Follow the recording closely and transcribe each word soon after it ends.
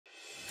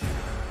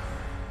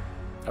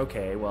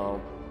okay,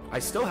 well, I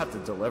still have to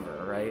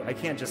deliver, right? I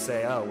can't just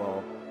say, oh,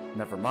 well,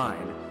 never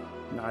mind.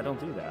 No, I don't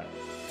do that.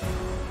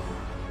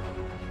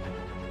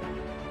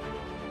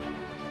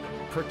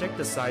 Predict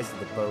the size of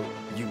the boat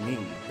you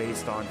need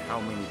based on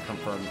how many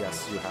confirmed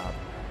guests you have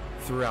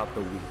throughout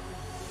the week.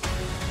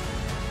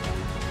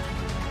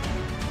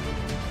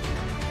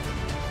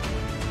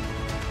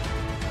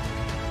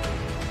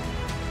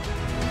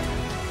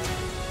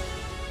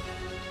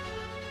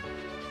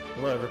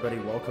 Hello, everybody.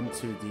 Welcome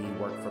to the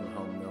Work From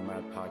Home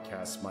Nomad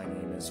podcast. My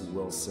name is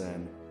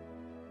Wilson.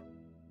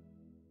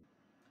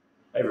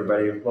 Hi,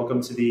 everybody.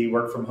 Welcome to the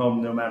Work From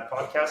Home Nomad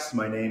podcast.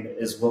 My name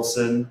is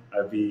Wilson.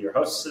 I'll be your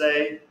host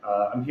today.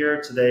 I'm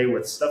here today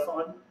with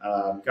Stefan.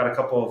 Got a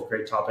couple of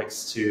great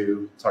topics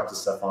to talk to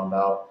Stefan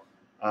about.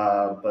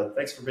 But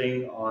thanks for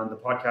being on the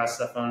podcast,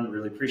 Stefan.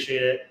 Really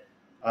appreciate it.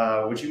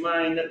 Would you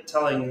mind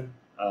telling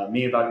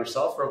me about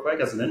yourself real quick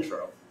as an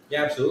intro?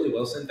 Yeah, absolutely,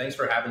 Wilson. Thanks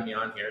for having me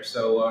on here.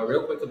 So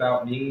real quick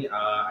about me,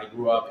 I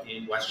grew up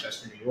in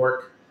Westchester, New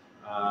York.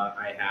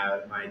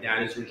 My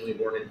dad is originally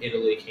born in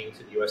Italy, came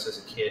to the U.S.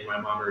 as a kid. My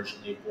mom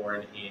originally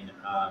born in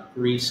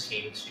Greece,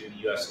 came to the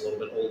U.S. a little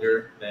bit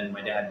older than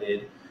my dad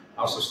did.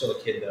 Also still a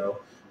kid,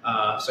 though.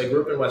 So I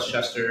grew up in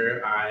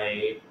Westchester.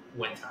 I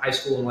went to high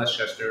school in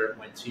Westchester,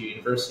 went to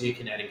University of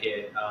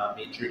Connecticut,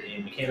 majored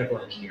in mechanical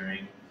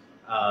engineering,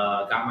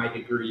 got my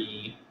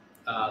degree,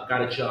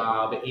 got a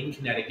job in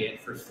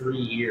Connecticut for 3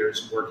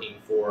 years working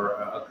for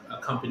a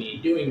company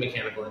doing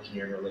mechanical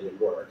engineering related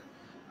work.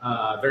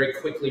 Very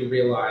quickly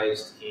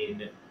realized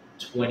in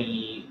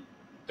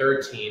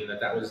 2013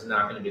 that was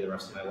not going to be the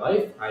rest of my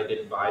life. I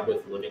didn't vibe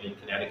with living in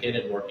Connecticut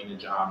and working a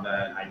job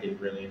that I didn't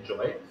really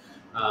enjoy.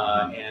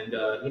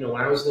 When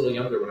I was a little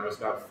younger, when I was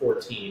about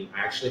 14,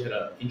 I actually had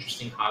an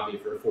interesting hobby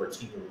for a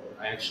 14-year-old.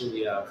 I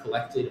actually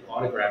collected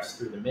autographs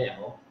through the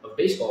mail of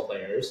baseball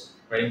players,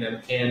 writing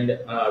them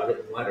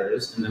hand-written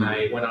letters, and then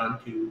I went on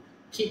to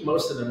keep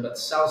most of them, but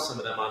sell some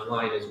of them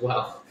online as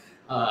well.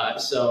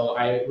 So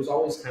I was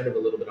always kind of a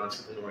little bit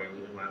entrepreneurial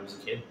even when I was a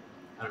kid.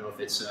 I don't know if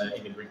it's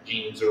immigrant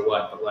genes or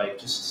what, but like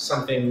just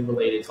something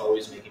related to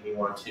always making me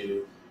want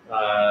to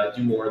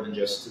do more than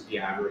just the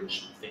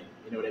average thing.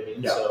 You know what I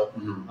mean? Yeah. So,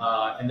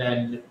 and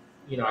then,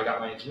 I got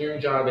my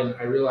engineering job and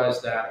I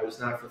realized that I was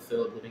not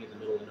fulfilled living in the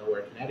middle of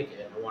nowhere,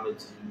 Connecticut. I wanted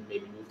to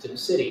maybe move to the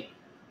city,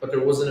 but there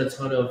wasn't a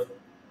ton of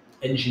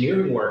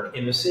engineering work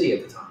in the city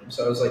at the time.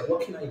 So I was like,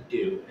 what can I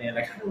do? And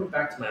I kind of went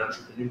back to my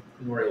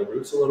entrepreneurial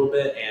roots a little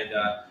bit. And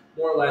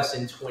more or less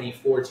in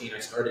 2014, I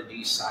started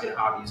these side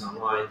hobbies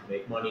online to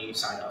make money,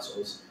 side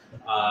hustles.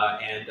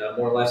 And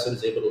more or less I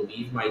was able to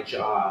leave my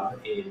job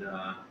in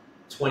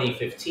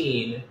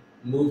 2015,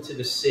 moved to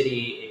the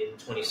city in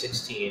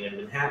 2016 in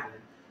Manhattan.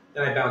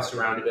 Then I bounced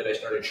around a bit. I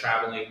started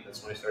traveling.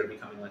 That's when I started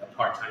becoming like a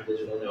part-time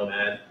digital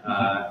nomad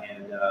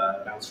and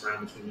bounced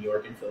around between New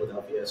York and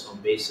Philadelphia as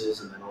home bases,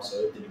 and then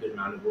also did a good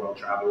amount of world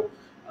travel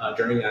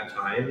during that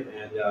time.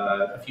 And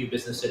a few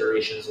business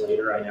iterations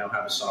later, I now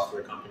have a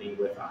software company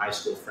with a high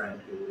school friend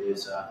who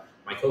is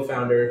my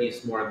co-founder.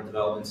 He's more on the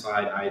development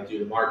side. I do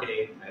the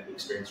marketing. I have the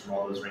experience from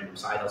all those random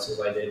side hustles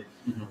I did.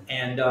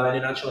 And in a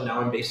nutshell, now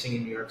I'm basing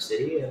in New York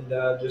City and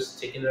just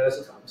taking it as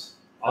it comes.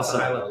 Awesome.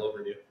 That's a high-level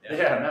overview.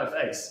 Yeah, no,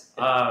 thanks.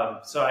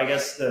 So I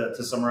guess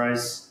to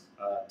summarize,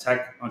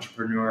 tech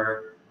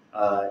entrepreneur,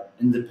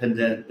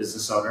 independent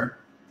business owner.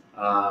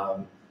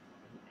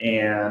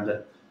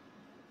 And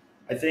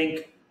I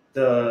think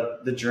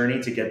the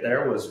journey to get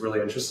there was really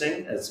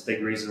interesting. It's a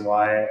big reason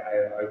why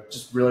I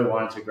just really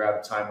wanted to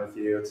grab time with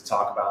you to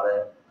talk about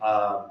it.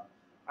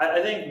 I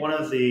think one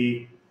of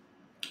the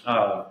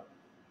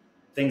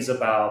things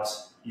about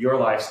your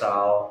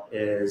lifestyle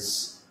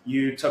is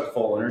you took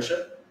full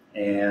ownership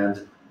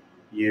and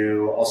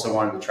you also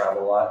wanted to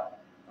travel a lot.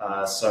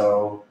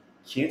 So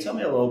can you tell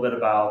me a little bit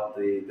about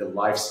the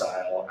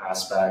lifestyle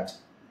aspect?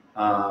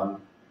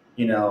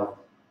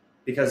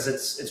 Because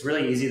it's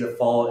really easy to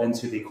fall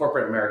into the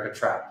corporate America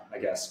trap, I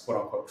guess, quote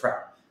unquote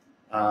trap.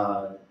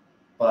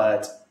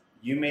 But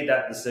you made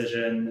that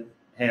decision,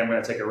 hey, I'm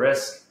going to take a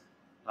risk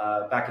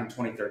back in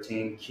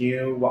 2013. Can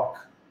you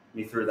walk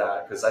me through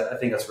that? Because I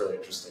think that's really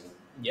interesting.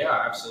 Yeah,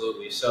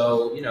 absolutely.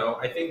 So,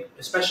 I think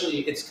especially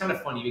it's kind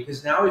of funny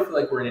because now I feel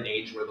like we're in an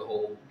age where the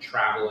whole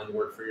travel and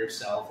work for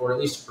yourself, or at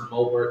least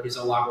remote work, is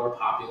a lot more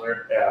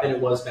popular than it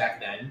was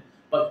back then.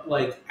 But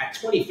like at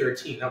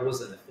 2013, that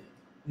wasn't a thing.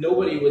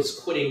 Nobody was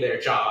quitting their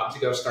job to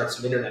go start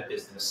some internet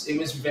business. It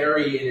was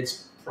very in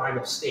its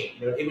primal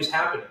state. It was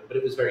happening, but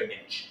it was very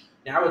niche.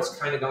 Now it's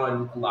kind of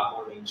gone a lot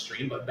more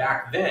mainstream, but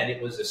back then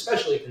it was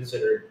especially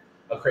considered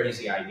a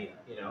crazy idea.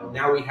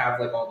 Now we have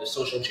like all the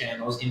social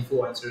channels,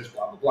 influencers,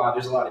 blah, blah, blah.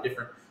 There's a lot of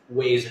different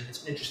ways, and it's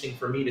been interesting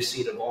for me to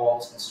see it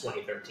evolve since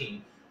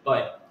 2013.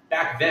 But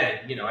back then,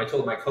 I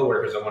told my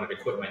coworkers I wanted to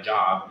quit my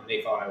job, and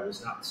they thought I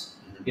was nuts.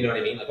 You know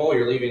what I mean? Like, oh,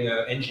 you're leaving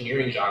an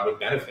engineering job with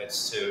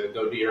benefits to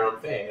go do your own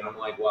thing. And I'm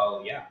like,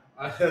 well, yeah.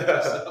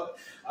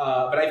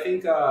 But I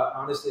think,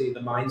 honestly,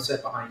 the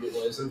mindset behind it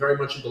was I'm very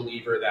much a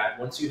believer that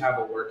once you have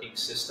a working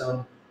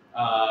system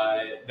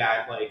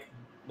that, like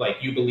like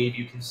you believe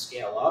you can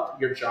scale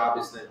up, your job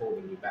is then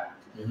holding you back.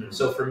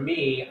 So for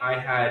me, I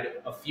had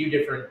a few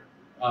different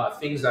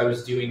things I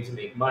was doing to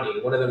make money.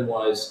 One of them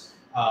was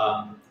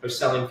I was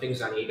selling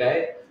things on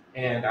eBay,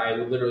 and I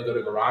would literally go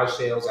to garage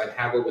sales. I'd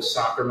haggle with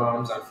soccer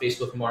moms on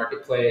Facebook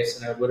Marketplace,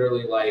 and I would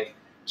literally like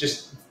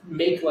just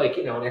make like,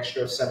 you know, an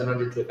extra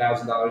 $700 to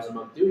 $1,000 a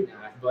month doing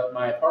that. But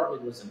my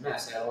apartment was a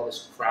mess. I had all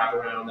this crap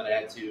around that I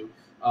had to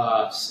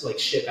like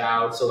ship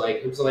out. So like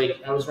it was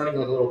like I was running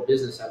like a little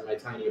business out of my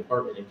tiny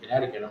apartment in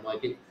Connecticut. I'm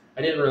like,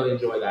 I didn't really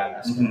enjoy that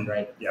aspect,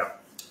 right? Yeah.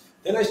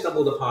 Then I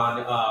stumbled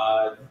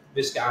upon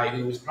this guy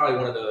who was probably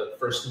one of the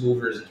first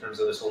movers in terms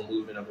of this whole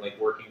movement of like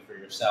working for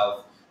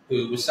yourself,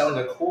 who was selling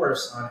a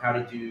course on how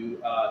to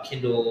do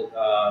Kindle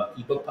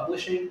ebook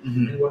publishing.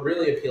 And what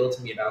really appealed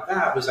to me about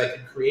that was I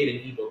could create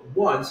an ebook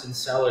once and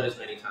sell it as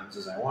many times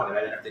as I wanted.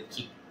 I didn't have to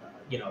keep,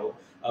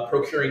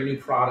 procuring new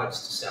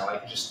products to sell. I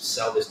could just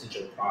sell this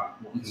digital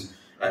product once.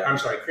 I'm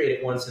sorry, create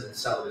it once and then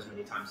sell it as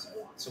many times as I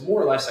want. So more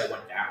or less, I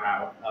went that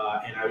route,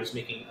 and I was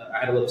making. I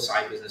had a little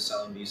side business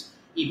selling these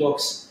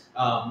ebooks.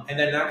 And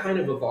then that kind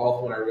of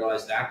evolved when I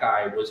realized that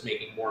guy was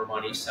making more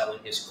money selling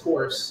his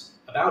course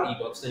about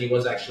ebooks than he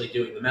was actually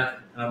doing the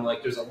method. And I'm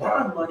like, there's a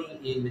lot of money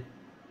in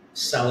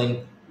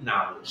selling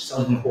knowledge,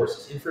 selling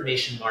courses,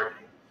 information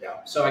marketing.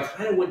 Yeah. So I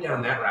kind of went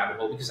down that rabbit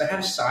hole because I had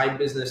a side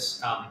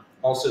business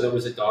also that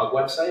was a dog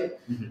website.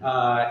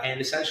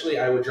 And essentially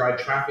I would drive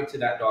traffic to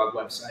that dog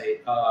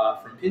website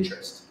from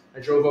Pinterest.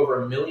 I drove over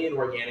 1 million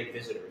organic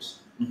visitors.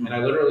 And I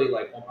literally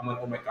I'm like,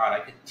 oh my God, I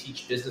could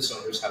teach business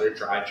owners how to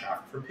drive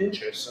traffic from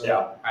Pinterest.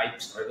 So I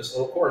started this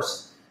little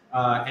course.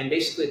 And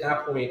basically at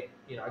that point,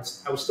 you know,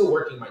 I was still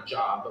working my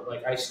job, but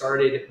like I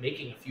started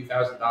making a few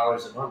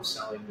 $1,000s a month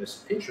selling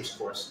this Pinterest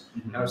course.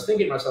 And I was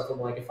thinking to myself, I'm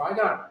like, if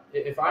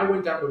I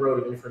went down the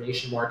road of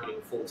information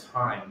marketing full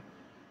time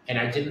and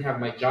I didn't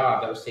have my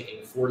job that was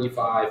taking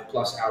 45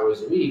 plus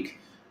hours a week,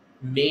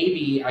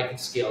 maybe I could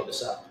scale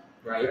this up.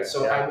 Right. Okay,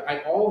 so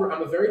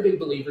I'm a very big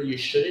believer. You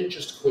shouldn't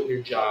just quit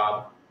your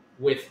job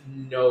with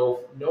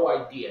no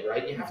idea.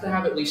 Right. You have to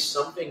have at least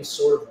something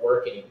sort of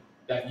working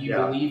that you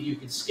believe you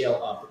can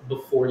scale up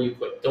before you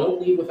quit.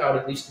 Don't leave without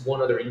at least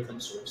one other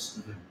income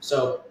source.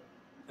 So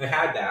I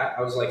had that.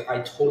 I was like,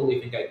 I totally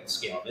think I can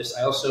scale this.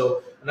 I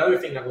also, another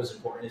thing that was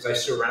important is I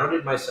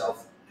surrounded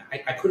myself.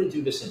 I couldn't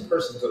do this in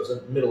person because I was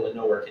in the middle of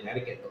nowhere,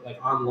 Connecticut, but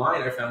like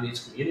online, I found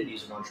these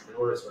communities of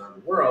entrepreneurs around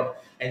the world,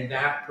 and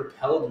that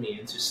propelled me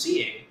into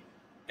seeing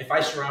if I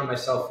surround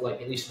myself,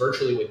 like at least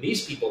virtually, with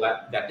these people,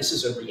 that this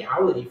is a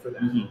reality for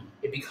them,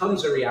 it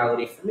becomes a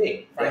reality for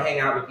me. If I hang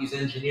out with these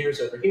engineers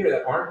over here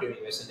that aren't doing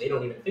this and they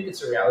don't even think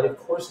it's a reality, of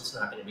course it's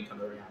not going to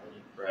become a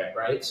reality.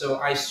 Right. So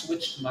I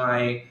switched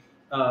my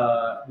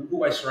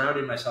who I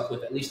surrounded myself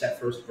with, at least at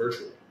first,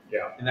 virtually.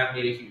 Yeah. And that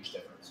made a huge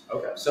difference.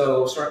 Okay.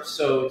 So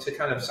to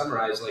kind of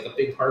summarize, like a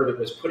big part of it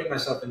was putting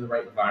myself in the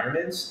right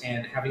environments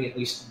and having at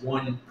least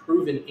one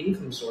proven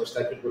income source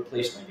that could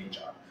replace my day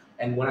job.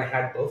 And when I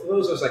had both of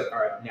those, I was like, all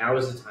right, now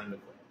is the time to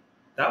quit.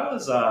 That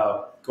was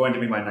going to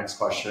be my next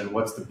question.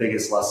 What's the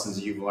biggest lessons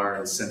you've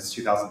learned since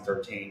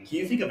 2013? Can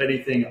you think of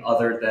anything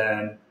other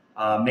than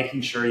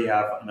making sure you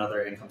have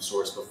another income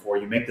source before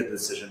you make the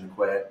decision to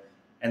quit,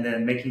 and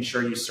then making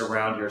sure you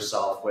surround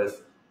yourself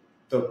with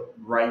the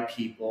right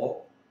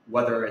people,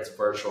 whether it's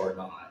virtual or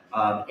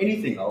not?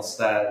 Anything else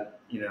that,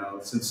 you know,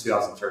 since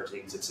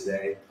 2013 to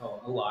today? Oh,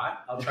 a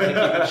lot. I'll try to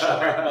keep it short.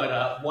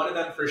 But one of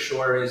them for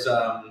sure is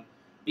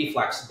be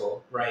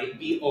flexible, right?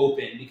 Be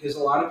open, because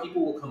a lot of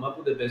people will come up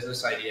with a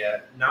business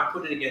idea, not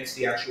put it against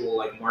the actual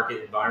like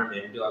market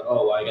environment and be like,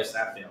 oh, well, I guess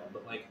that failed.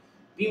 But like,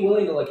 be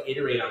willing to like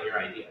iterate on your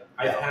idea.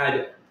 I've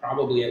had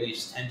probably at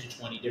least 10 to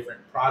 20 different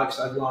products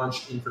I've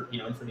launched,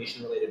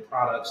 information related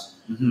products.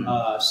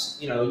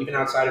 Even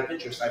outside of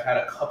Pinterest, I've had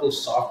a couple of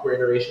software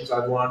iterations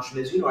I've launched.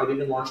 And as you know, I've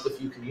even launched a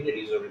few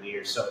communities over the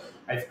years. So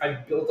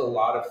I've built a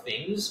lot of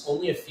things.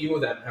 Only a few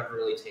of them have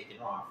really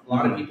taken off. A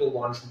lot of people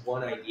launch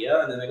one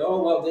idea and then they go,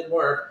 oh, well, it didn't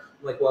work.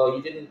 I'm like, well,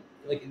 you didn't,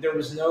 like, there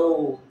was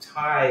no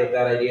tie of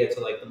that idea to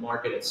like the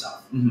market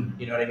itself.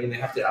 You know what I mean? They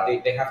have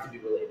to, they have to be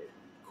related.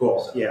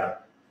 Cool. So. Yeah,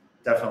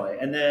 definitely.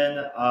 And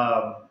then,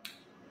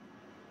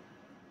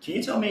 can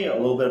you tell me a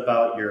little bit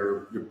about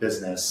your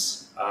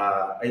business?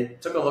 I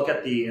took a look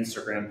at the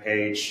Instagram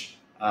page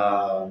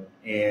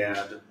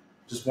and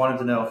just wanted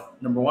to know,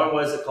 number one,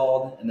 what is it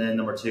called? And then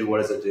number two,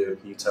 what does it do?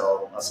 Can you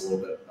tell us a little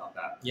bit about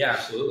that? Yeah,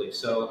 absolutely.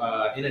 So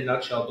in a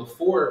nutshell,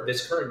 before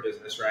this current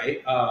business,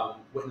 right?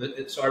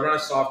 So I run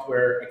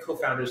a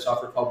co-founded a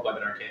software called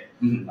Webinar Kit.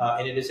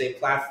 And it is a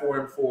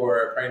platform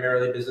for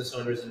primarily business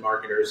owners and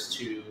marketers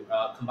to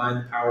combine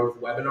the power of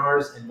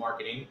webinars and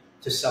marketing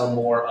to sell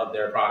more of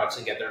their products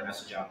and get their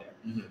message out there.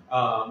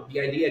 The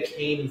idea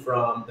came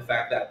from the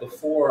fact that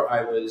before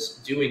I was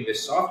doing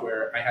this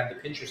software, I had the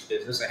Pinterest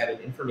business. I had an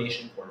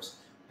information course.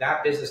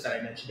 That business that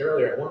I mentioned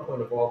earlier at one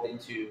point evolved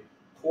into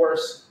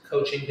course,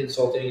 coaching,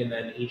 consulting, and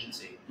then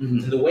agency.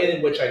 And the way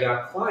in which I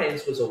got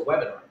clients was a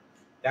webinar.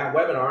 That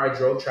webinar, I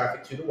drove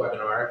traffic to the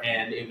webinar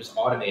and it was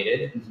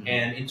automated.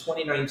 And in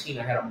 2019,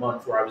 I had a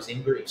month where I was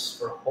in Greece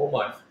for a whole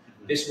month.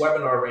 This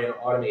webinar ran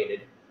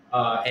automated.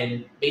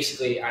 And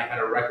basically, I had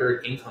a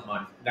record income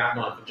month that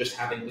month of just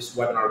having this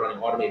webinar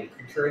running automated,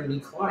 procuring me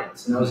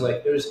clients. And I was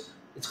like,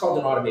 it's called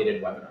an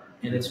automated webinar,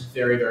 and it's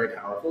very, very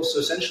powerful. So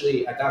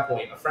essentially, at that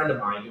point, a friend of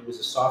mine who was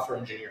a software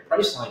engineer at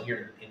Priceline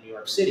here in New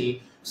York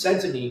City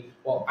said to me,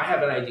 well, I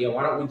have an idea.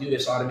 Why don't we do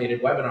this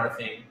automated webinar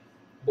thing,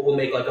 but we'll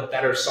make like a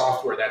better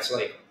software that's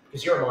like,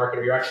 because you're a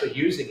marketer, you're actually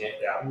using it.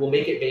 Yeah. We'll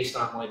make it based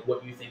on like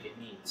what you think it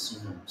needs.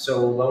 Mm-hmm.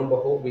 So lo and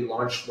behold, we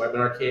launched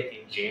Webinar Kit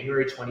in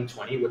January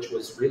 2020, which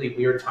was really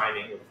weird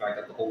timing with the fact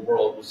that the whole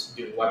world was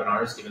doing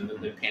webinars, given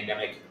the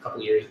pandemic a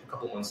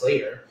couple months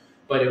later.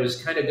 But it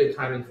was kind of good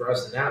timing for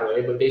us in that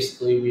way. But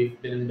basically,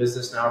 we've been in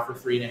business now for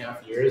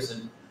 3.5 years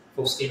and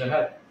full steam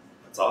ahead.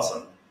 That's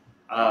awesome.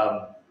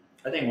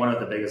 I think one of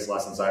the biggest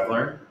lessons I've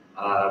learned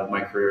of my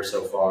career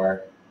so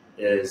far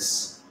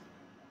is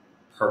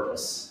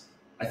purpose.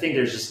 I think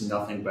there's just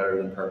nothing better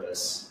than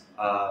purpose.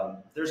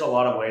 There's a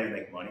lot of ways to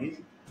make money,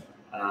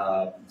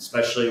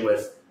 especially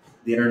with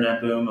the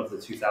internet boom of the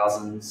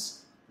 2000s.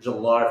 There's a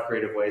lot of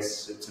creative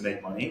ways to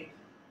make money.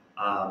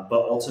 But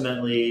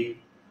ultimately,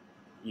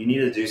 you need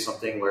to do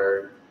something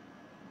where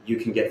you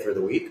can get through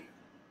the week,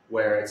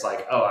 where it's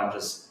like, oh, I'm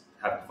just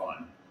having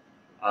fun.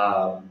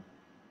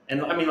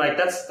 And I mean, like,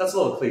 that's a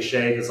little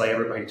cliche because like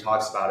everybody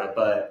talks about it,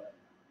 but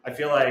I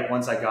feel like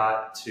once I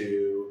got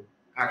to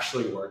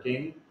actually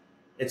working,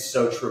 it's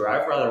so true.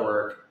 I'd rather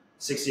work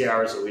 60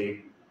 hours a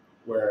week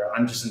where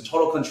I'm just in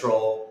total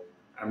control,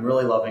 I'm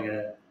really loving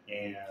it,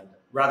 and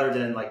rather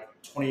than like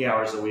 20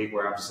 hours a week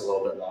where I'm just a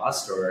little bit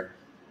lost or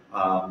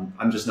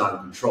I'm just not in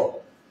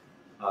control.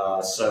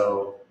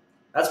 So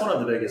that's one of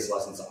the biggest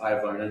lessons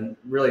I've learned, and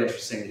really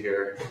interesting to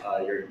hear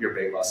your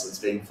big lessons,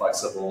 being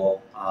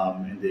flexible,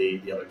 and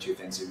the other two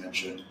things you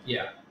mentioned.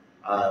 Yeah.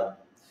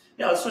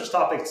 Let's switch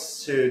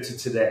topics to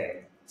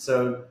today.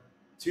 So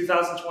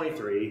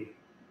 2023,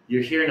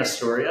 you're here in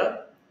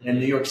Astoria in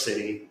New York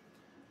City.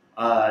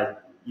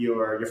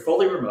 You're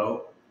fully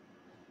remote.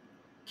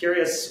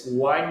 Curious,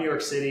 why New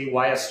York City?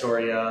 Why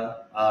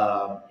Astoria?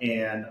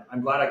 And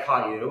I'm glad I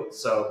caught you.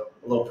 So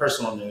a little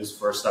personal news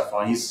for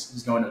Stefan.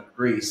 He's going to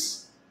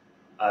Greece.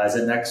 Is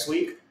it next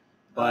week?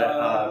 But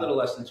a little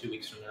less than 2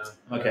 weeks from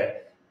now.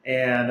 Okay.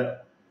 And,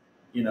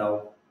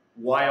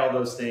 why all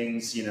those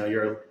things?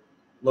 You're a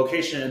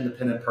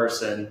location-independent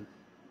person.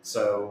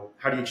 So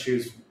how do you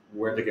choose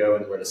where to go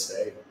and where to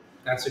stay?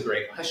 That's a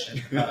great question.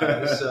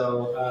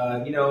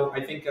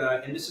 I think,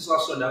 and this is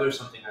also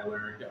something I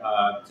learned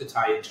to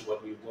tie into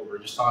what we were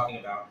just talking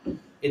about.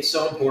 It's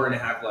so important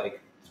to have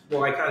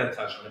I kind of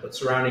touched on it, but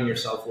surrounding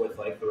yourself with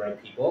the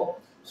right people.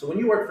 So when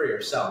you work for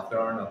yourself, there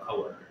are no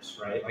coworkers,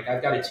 right? Like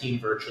I've got a team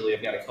virtually,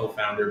 I've got a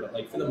co-founder,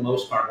 but for the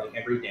most part,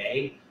 every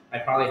day, I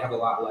probably have a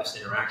lot less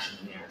interaction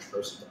than the average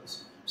person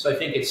does. So I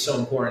think it's so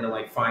important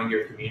to find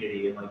your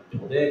community and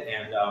build it.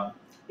 And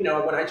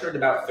when I turned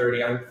about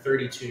 30, I'm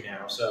 32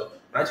 now. So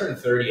when I turned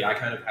 30, I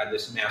kind of had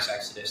this mass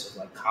exodus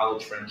of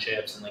college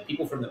friendships and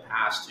people from the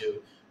past who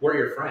were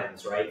your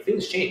friends, right?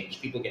 Things change.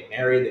 People get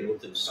married, they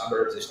move to the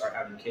suburbs, they start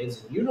having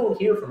kids, and you don't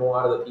hear from a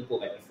lot of the people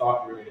that you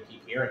thought you were going to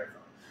keep hearing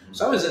from.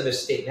 So I was in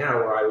this state now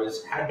where I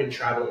had been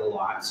traveling a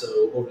lot.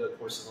 So over the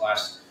course of the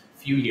last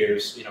few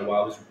years,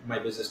 while my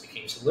business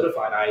became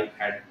solidified, I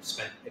had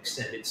spent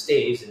extended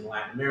stays in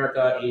Latin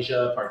America,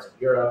 Asia, parts of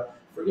Europe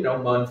for, a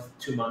month,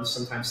 2 months,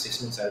 sometimes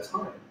 6 months at a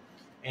time.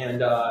 And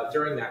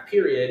during that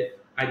period,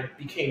 I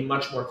became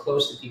much more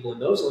close to people in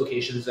those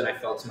locations than I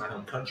felt in my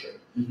home country.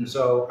 Mm-hmm.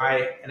 So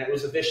it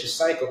was a vicious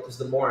cycle because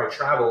the more I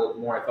traveled, the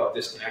more I felt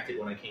disconnected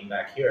when I came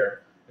back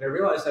here. And I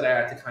realized that I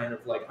had to kind of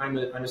I'm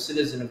a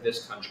citizen of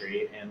this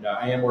country, and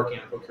I am working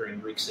on procuring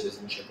Greek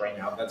citizenship right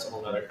now. That's a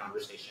whole other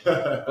conversation.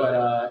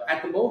 But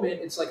at the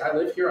moment, it's I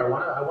live here. I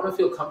want to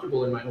feel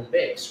comfortable in my home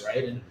base,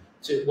 right? And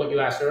to what you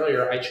asked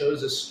earlier, I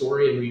chose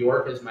Astoria, New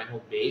York, as my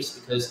home base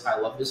because I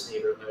love this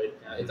neighborhood.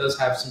 It does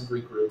have some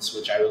Greek roots,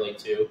 which I relate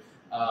to.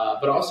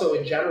 But also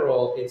in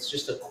general, it's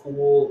just a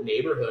cool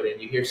neighborhood,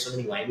 and you hear so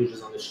many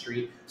languages on the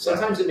street.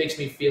 Sometimes it makes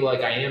me feel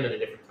like I am in a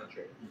different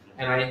country.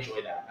 And I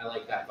enjoy that. I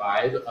like that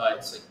vibe.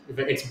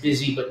 It's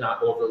busy, but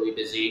not overly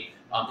busy.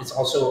 It's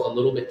also a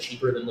little bit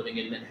cheaper than living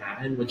in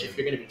Manhattan, which if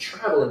you're going to be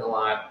traveling a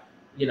lot,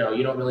 you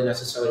don't really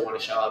necessarily want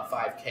to shell out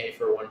 $5,000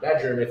 for one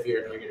bedroom if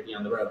you're going to be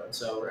on the road. And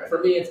so for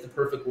me, it's the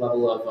perfect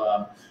level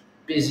of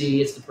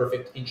busy. It's the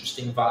perfect,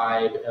 interesting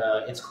vibe.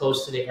 It's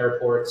close to the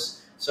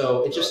airports.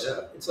 So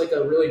it's like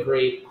a really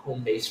great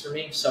home base for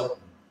me. So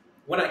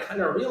when I kind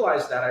of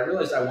realized that,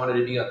 I wanted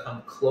to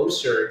become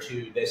closer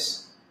to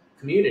this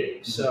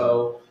community. Mm-hmm.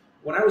 So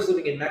when I was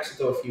living in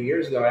Mexico a few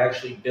years ago, I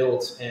actually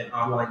built an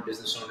online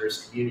business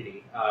owners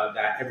community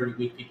that every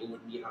week people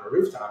would meet on a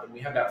rooftop. And we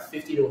had about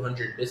 50 to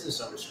 100 business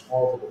owners from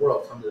all over the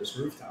world come to this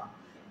rooftop.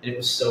 And it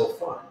was so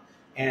fun.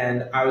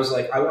 And I was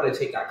I want to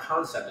take that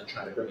concept and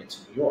try to bring it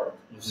to New York.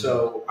 Mm-hmm.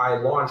 So I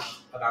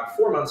launched about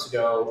 4 months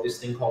ago this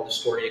thing called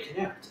Astoria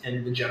Connect.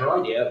 And the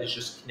general idea is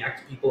just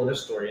connect people in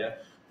Astoria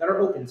that are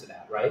open to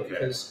that, right? Okay.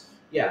 Because,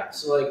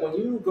 so when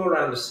you go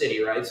around the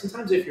city, right,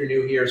 sometimes if you're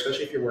new here,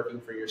 especially if you're working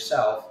for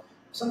yourself,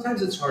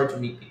 sometimes it's hard to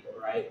meet people,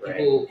 right? right?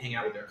 People hang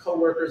out with their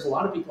coworkers. A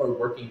lot of people are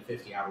working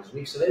 50 hours a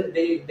week, so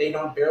they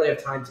don't barely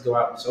have time to go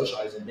out and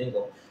socialize and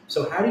mingle.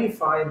 So how do you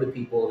find the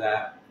people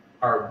that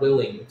are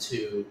willing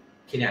to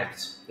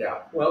connect? Yeah.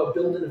 Well,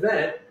 build an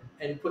event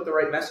and put the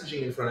right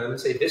messaging in front of them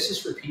and say, this is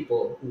for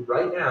people who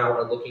right now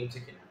are looking to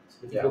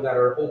connect, the people that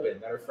are open,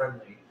 that are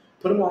friendly.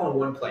 Put them all in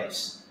one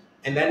place.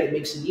 And then it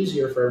makes it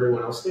easier for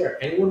everyone else there.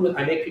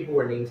 I make people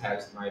wear name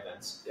tags at my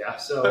events. Yeah.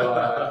 So,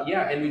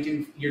 and we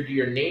do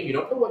your name. You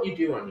don't put what you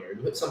do on here.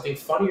 You put something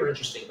funny or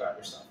interesting about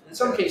yourself. In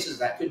some cases,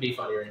 that could be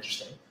funny or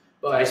interesting.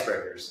 But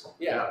icebreakers.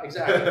 Yeah,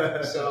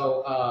 exactly.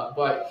 So,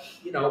 but,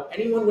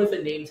 anyone with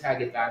a name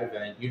tag at that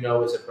event,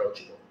 is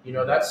approachable.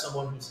 That's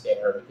someone who's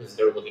there because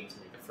they're looking to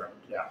make a friend.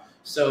 Yeah.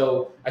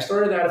 So I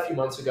started that a few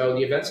months ago.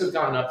 The events have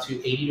gotten up to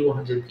 80 to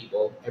 100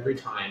 people every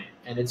time.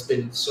 And it's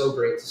been so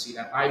great to see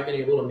that. I've been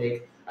able to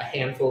make a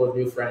handful of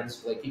new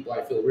friends, like people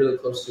I feel really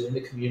close to in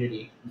the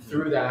community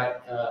through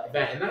that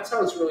event. And that's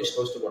how it's really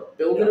supposed to work.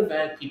 Build an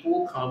event, people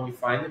will come, you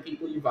find the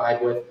people you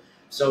vibe with.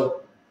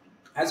 So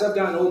as I've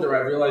gotten older,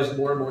 I've realized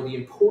more and more the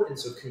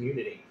importance of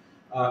community.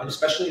 And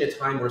especially at a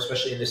time where,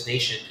 especially in this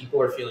nation,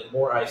 people are feeling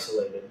more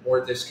isolated,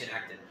 more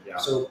disconnected. Yeah.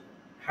 So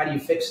how do you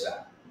fix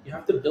that? You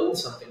have to build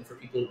something for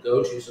people to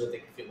go to so that they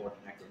can feel more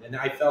connected. And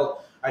I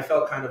felt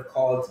kind of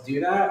called to do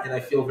that, and I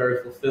feel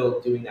very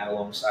fulfilled doing that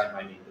alongside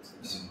my main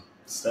business.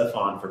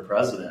 Stefan for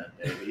president,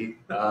 baby.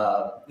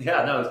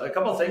 A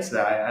couple of things to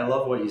that. I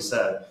love what you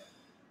said.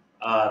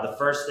 The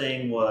first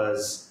thing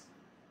was,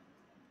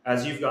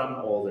 as you've gotten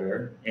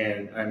older,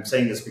 and I'm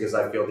saying this because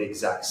I feel the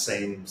exact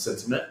same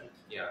sentiment.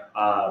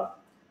 Yeah.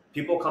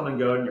 People come and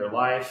go in your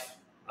life,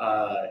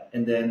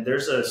 and then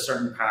there's a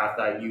certain path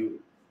that you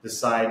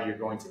decide you're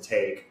going to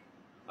take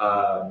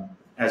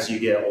as you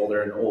get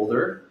older and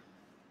older.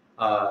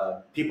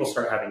 People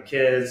start having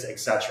kids,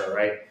 etc.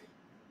 Right?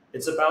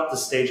 It's about the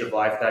stage of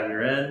life that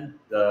you're in,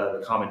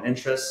 the common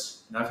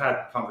interests. And I've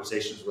had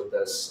conversations with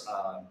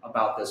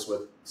about this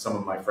with some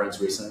of my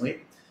friends recently.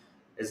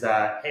 Is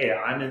that, hey,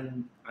 I'm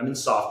in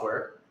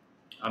software,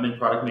 I'm in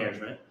product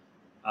management.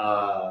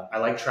 I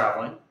like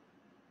traveling,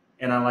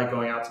 and I like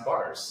going out to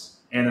bars,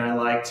 and I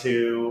like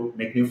to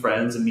make new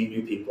friends and meet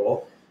new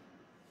people.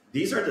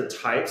 These are the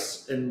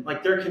types, and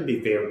there can be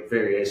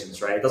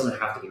variations, right? It doesn't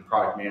have to be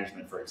product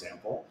management, for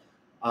example.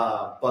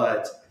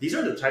 But these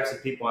are the types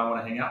of people I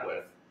want to hang out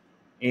with.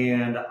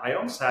 And I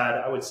almost had,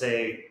 I would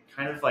say,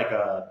 kind of like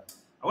I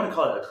wouldn't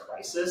call it a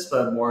crisis,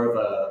 but more of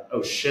a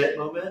oh shit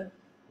moment,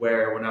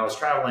 where when I was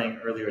traveling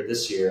earlier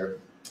this year,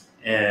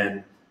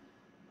 and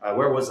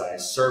where was I?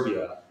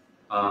 Serbia.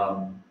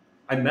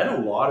 I met a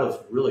lot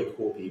of really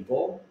cool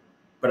people,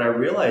 but I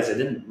realized I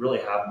didn't really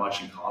have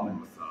much in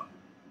common with them.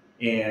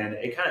 And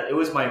it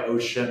was my oh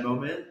shit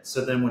moment.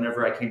 So then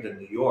whenever I came to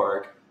New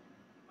York,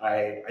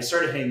 I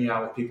started hanging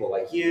out with people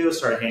like you,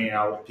 started hanging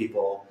out with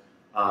people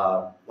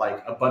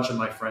like a bunch of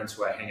my friends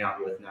who I hang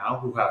out with now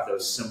who have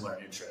those similar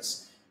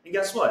interests. And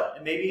guess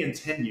what? Maybe in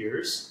 10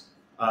 years,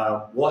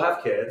 we'll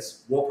have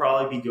kids. We'll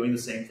probably be doing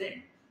the same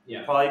thing. Yeah.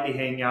 We'll probably be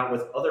hanging out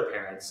with other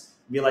parents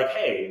and be like,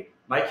 hey,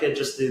 my kid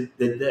just did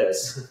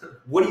this.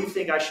 What do you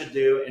think I should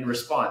do in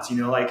response?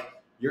 You're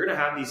going to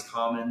have these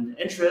common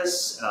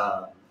interests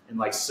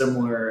and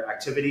similar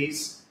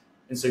activities.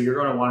 And so you're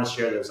going to want to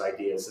share those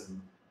ideas. And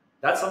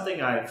that's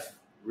something I've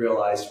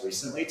realized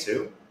recently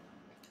too.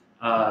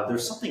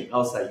 There's something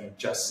else that you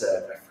just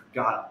said I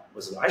forgot.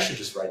 I should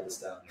just write this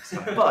down next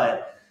time.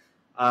 But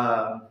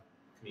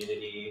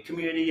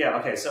community. Yeah.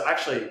 Okay. So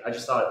actually, I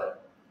just thought that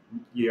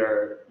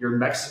your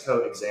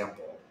Mexico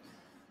example.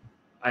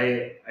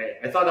 I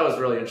thought that was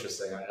really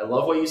interesting. I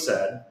love what you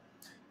said,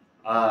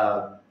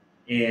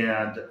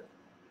 and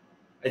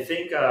I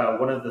think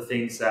one of the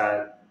things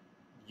that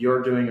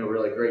you're doing a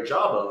really great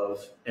job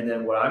of, and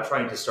then what I'm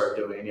trying to start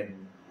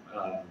doing,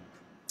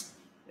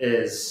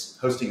 is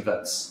hosting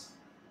events.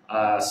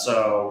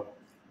 So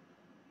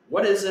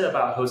what is it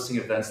about hosting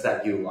events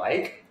that you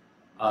like?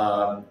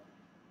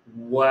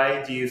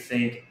 Why do you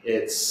think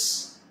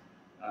it's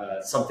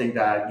something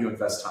that you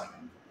invest time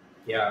in?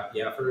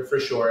 Yeah, for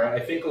sure. I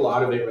think a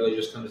lot of it really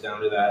just comes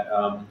down to that,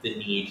 the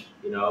need,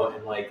 and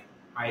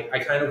I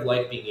kind of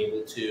like being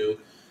able to,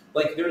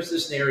 there's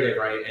this narrative,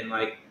 right? And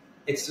I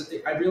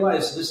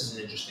realize this is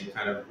an interesting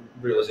kind of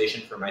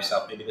realization for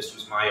myself. Maybe this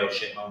was my oh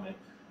shit moment.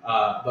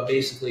 But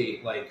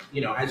basically,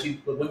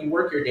 when you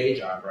work your day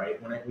job,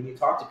 right? When you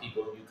talk to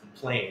people and you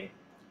complain,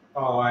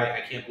 oh,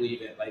 I can't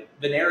believe it.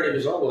 The narrative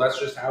is, oh, well, that's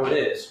just how it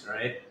is,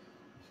 right?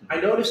 I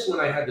noticed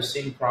when I had the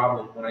same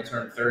problem when I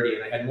turned 30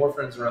 and I had more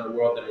friends around the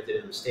world than I did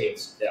in the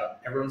States. Yeah.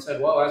 Everyone said,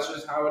 well, that's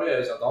just how it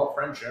is. Adult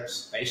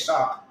friendships, they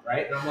suck,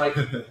 right? And I'm like,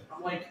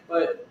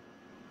 but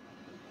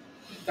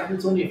that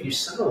means only if you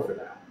settle for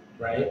that,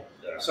 right?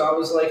 Yeah. So I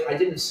was like, I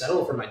didn't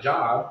settle for my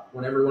job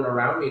when everyone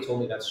around me told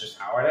me that's just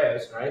how it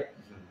is, right?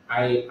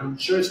 Mm-hmm. I'm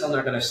sure as hell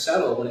not going to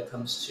settle when it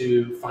comes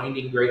to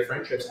finding great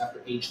friendships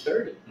after age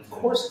 30. Mm-hmm. Of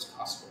course it's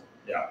possible.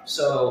 Yeah.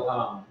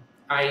 So,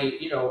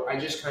 I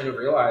just kind of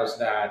realized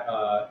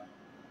that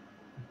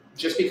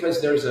just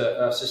because there's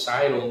a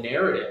societal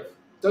narrative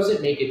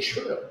doesn't make it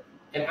true.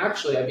 And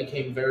actually, I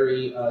became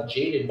very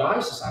jaded by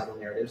societal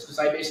narratives because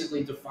I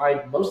basically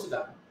defied most of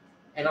them.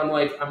 And I'm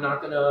like, I'm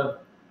not going to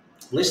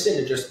listen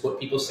to just what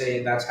people say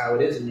and that's how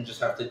it is and you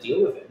just have to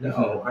deal with it.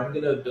 No, I'm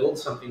going to build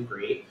something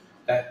great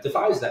that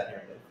defies that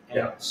narrative.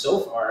 And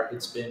so far,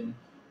 it's been,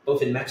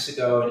 both in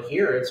Mexico and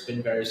here, it's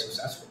been very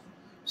successful.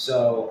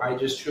 So I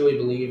just truly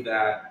believe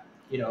that,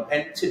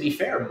 and to be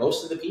fair,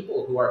 most of the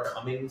people who are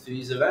coming to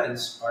these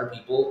events are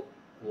people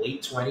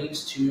late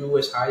 20s to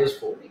as high as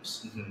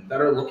 40s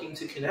that are looking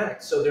to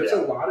connect. So there's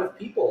a lot of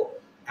people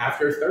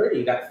after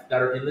 30 that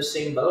are in the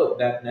same boat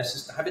that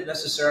haven't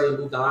necessarily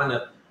moved on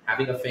to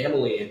having a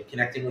family and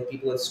connecting with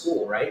people at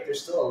school, right?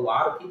 There's still a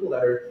lot of people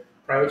that are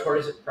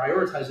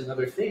prioritizing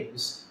other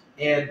things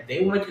and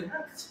they want to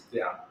connect.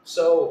 Yeah.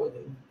 So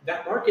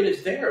that market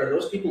is there and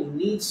those people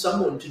need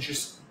someone to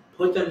just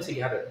put them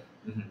together.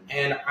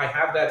 And I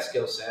have that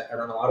skill set. I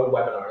run a lot of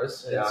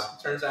webinars. It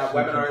turns out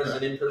webinars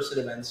and in-person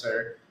events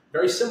are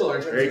very similar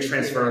in terms very of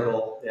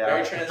transferable.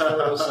 Very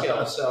transferable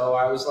skill. So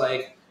I was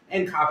like,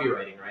 and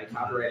copywriting, right?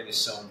 Copywriting is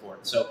so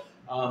important. So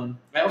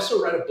I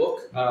also read a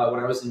book when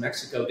I was in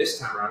Mexico this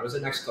time around. I was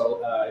in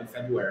Mexico in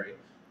February.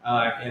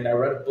 And I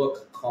read a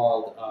book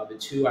called The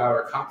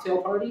 2-Hour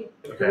Cocktail Party.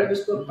 Have you read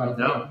this book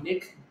by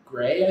Nick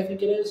Gray, I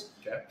think it is?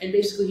 Okay. And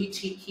basically,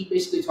 he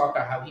basically talked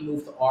about how he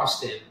moved to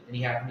Austin and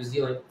he was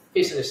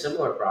facing a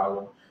similar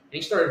problem. And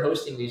he started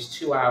hosting these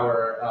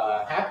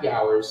 2-hour happy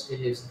hours in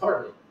his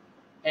apartment.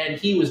 And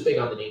he was big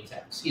on the name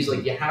tags. He's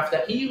like, you have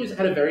to. He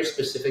had a very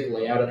specific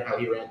layout on how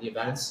he ran the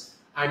events.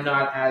 I'm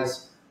not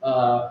as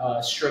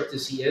strict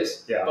as he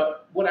is. Yeah.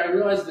 But what I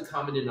realized the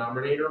common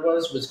denominator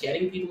was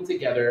getting people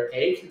together,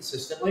 A,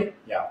 consistently,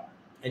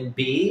 and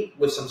B,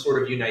 with some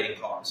sort of uniting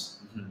cause.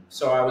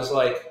 So I was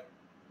like,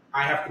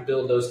 I have to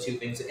build those two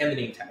things and the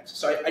name tags.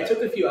 So I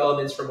took a few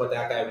elements from what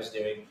that guy was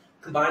doing,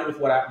 combined with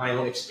my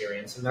own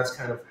experience, and that's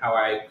kind of how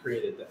I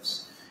created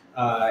this.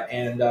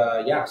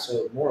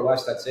 So more or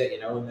less that's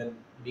it, and then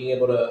being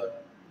able to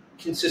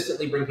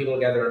consistently bring people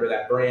together under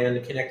that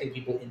brand, connecting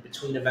people in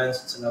between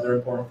events. It's another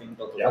important thing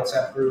about the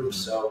WhatsApp group.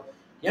 So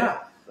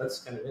that's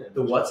kind of it.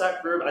 The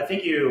WhatsApp group, I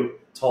think you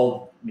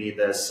told me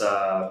this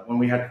when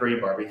we had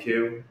Korean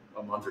barbecue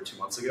a month or 2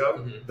 months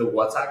ago. The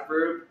WhatsApp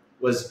group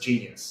was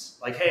genius.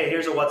 Like, hey,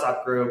 here's a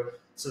WhatsApp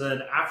group. So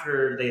then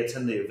after they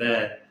attend the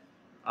event,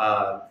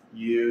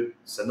 you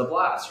send the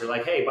blast. You're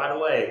like, hey, by the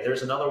way,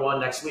 there's another one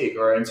next week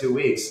or in 2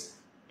 weeks.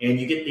 And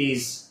you get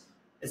these,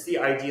 it's the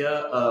idea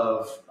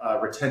of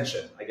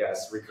retention, I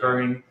guess,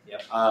 recurring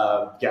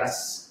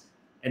guests.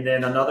 And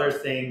then another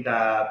thing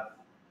that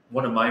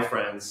one of my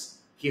friends,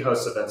 he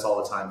hosts events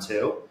all the time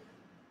too.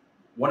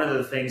 One of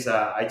the things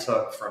that I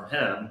took from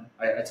him,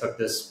 I took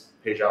this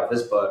page out of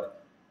his book,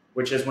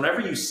 which is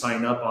whenever you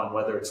sign up on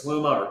whether it's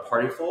Luma or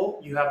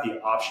Partyful, you have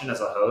the option as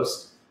a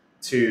host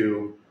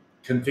to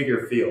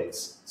configure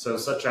fields. So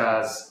such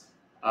as,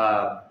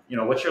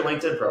 what's your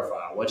LinkedIn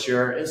profile? What's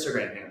your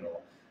Instagram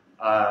handle?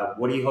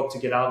 What do you hope to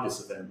get out of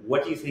this event?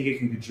 What do you think you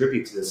can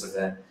contribute to this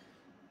event?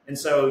 And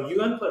so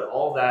you input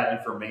all that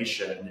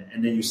information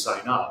and then you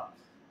sign up.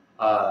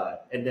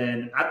 And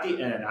then at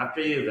the end,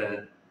 after the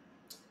event,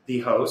 the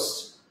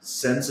host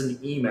sends an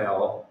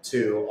email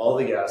to all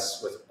the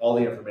guests with all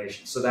the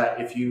information so that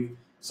if you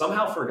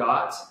somehow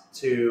forgot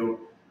to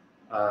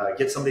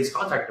get somebody's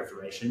contact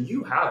information,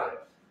 you have it.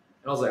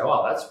 And I was like,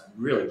 wow, that's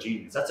really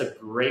genius. That's a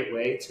great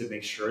way to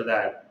make sure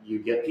that you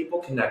get people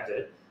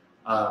connected.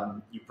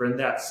 You bring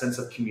that sense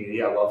of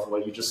community. I love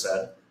what you just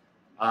said.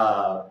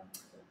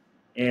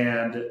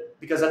 And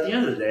because at the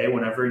end of the day,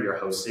 whenever you're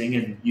hosting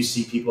and you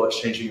see people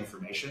exchanging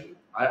information,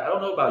 I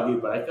don't know about you,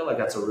 but I feel like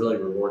that's a really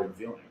rewarding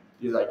feeling.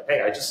 You're like,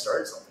 hey, I just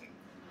started something.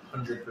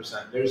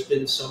 100%. There's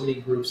been so many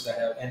groups that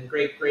have, and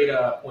great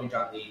point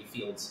on the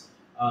fields.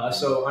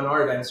 So on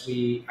our events,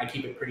 I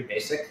keep it pretty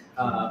basic,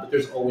 but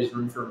there's always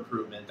room for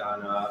improvement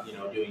on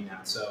doing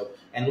that. So,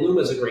 and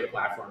Luma is a great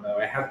platform though.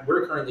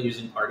 We're currently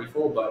using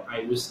Partyful, but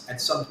I was at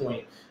some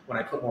point when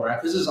I put more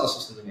out. This is also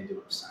something I do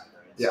on the side,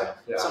 right?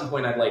 So at some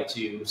point, I'd like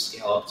to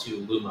scale up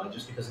to Luma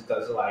just because it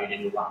does allow you to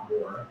do a lot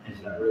more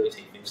and really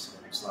take things to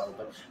the next level.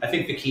 But I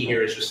think the key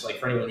here is just like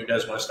for anyone who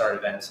does want to start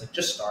events, like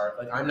just start.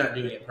 Like I'm not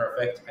doing it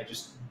perfect. I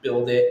just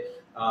build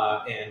it,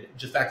 and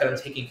just the fact that I'm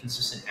taking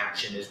consistent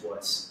action is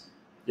what's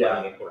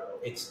letting it grow.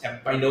 It's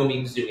by no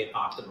means doing it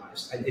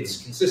optimized.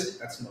 It's consistent.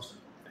 That's the most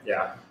important thing.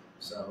 Yeah.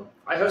 So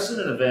I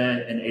hosted an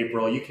event in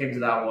April. You came to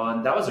that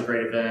one. That was a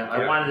great event.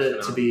 I wanted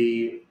it to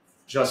be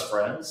just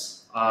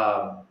friends.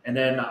 And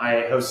then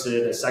I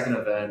hosted a second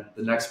event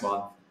the next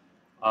month.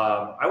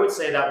 I would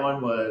say that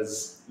one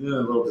was a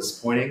little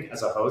disappointing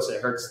as a host.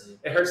 It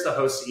hurts the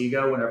host's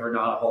ego whenever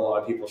not a whole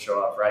lot of people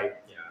show up, right?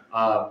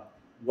 Yeah.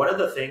 One of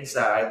the things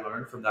that I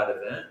learned from that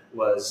event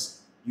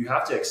was you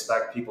have to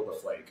expect people to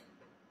flake.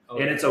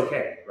 And it's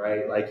okay,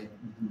 right? Like,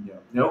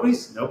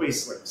 nobody's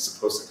like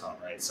supposed to come,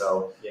 right?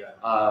 So,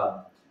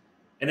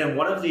 and then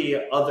one of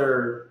the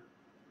other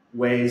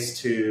ways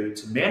to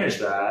manage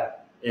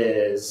that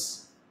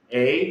is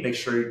A, make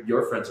sure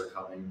your friends are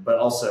coming, but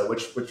also,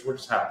 which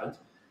just happened,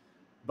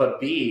 but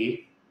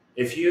B,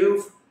 if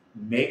you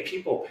make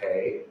people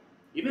pay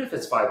even if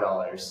it's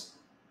 $5,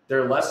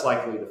 they're less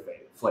likely to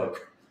flake.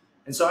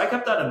 And so I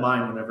kept that in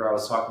mind whenever I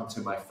was talking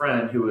to my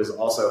friend who was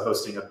also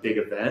hosting a big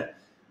event.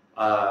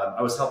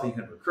 I was helping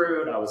him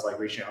recruit. I was like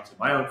reaching out to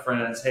my own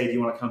friends. Hey, do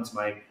you want to come to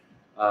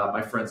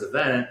my friend's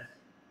event?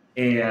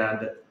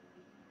 And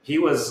he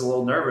was a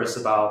little nervous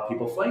about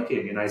people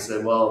flaking. And I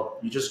said, well,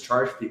 you just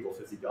charge people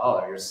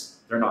 $50.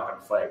 They're not going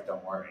to flake.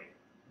 Don't worry.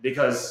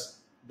 Because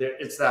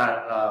it's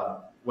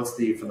that, what's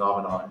the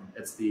phenomenon?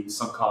 It's the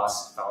sunk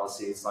cost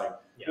fallacy. It's like,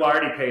 well, I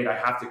already paid. I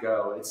have to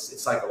go. It's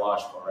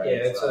psychological, right?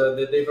 Yeah,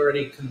 they've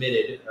already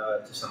committed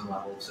to some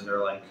levels, and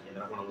they're like, I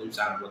don't want to lose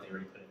out on what they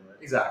already put into it.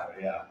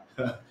 Exactly, yeah.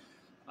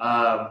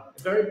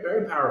 Very,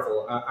 very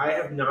powerful. I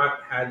have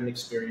not had an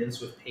experience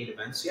with paid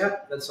events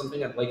yet. That's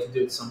something I'd like to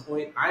do at some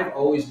point. I've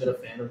always been a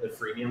fan of the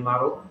freemium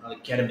model,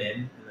 like get them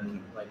in, and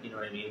then you know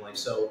what I mean. Like,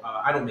 so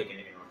I don't make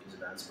anything off these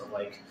events, but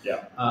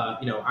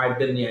I've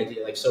been in the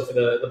idea, like, so for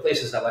the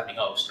places that let me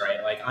host,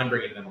 right? Like, I'm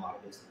bringing them a lot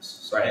of business,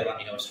 so they let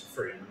me host for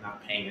free. I'm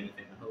not paying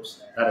anything to host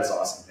there. That is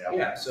awesome. Yeah.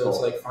 Yeah. So it's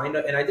like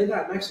and I did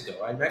that in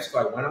Mexico. In Mexico,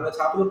 I went on the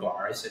top of the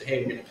bar. I said,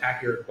 hey, we're gonna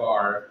pack your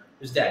bar.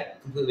 It was dead,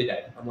 completely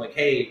dead. I'm like,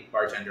 hey,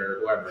 bartender,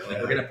 whoever, like,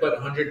 we're gonna put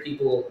 100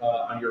 people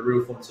on your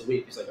roof once a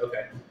week. He's like,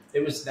 okay.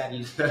 It was that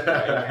easy. Right?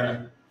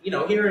 And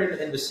here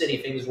in the city,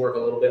 things work a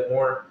little bit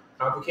more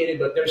complicated,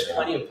 but there's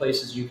plenty of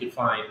places you could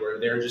find where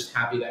they're just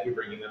happy that you're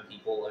bringing them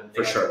people, and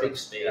they have a big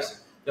space. Yeah.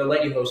 They'll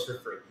let you host for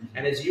free. Mm-hmm.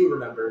 And as you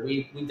remember,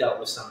 we dealt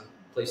with some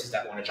places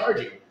that want to charge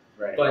you.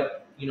 Right.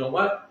 But you know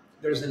what?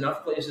 There's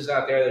enough places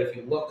out there that if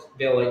you look,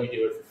 they'll let you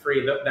do it for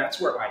free.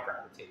 That's where I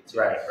gravitate to.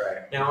 Right.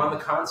 Now, on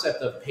the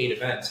concept of paid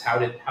events, how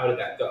did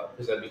that go?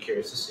 Because I'd be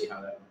curious to see how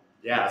that went.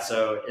 Yeah,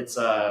 so it's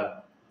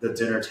the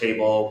dinner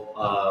table.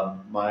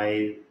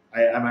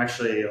 I'm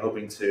actually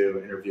hoping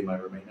to interview my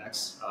roommate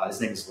next. His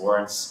name is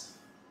Lawrence.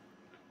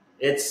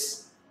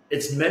 It's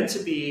meant to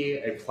be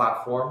a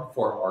platform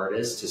for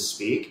artists to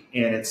speak,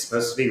 and it's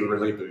supposed to be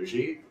really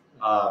bougie.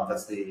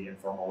 That's the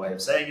informal way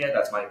of saying it.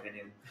 That's my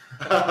opinion.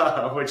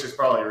 Which is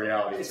probably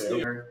reality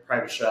too.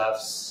 Private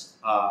chefs,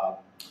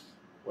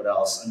 what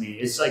else? I mean,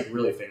 it's like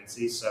really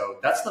fancy. So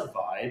that's the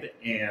vibe.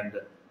 And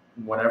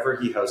whenever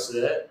he hosted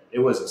it, it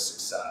was a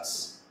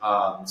success.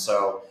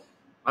 So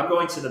I'm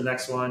going to the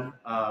next one.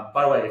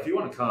 By the way, if you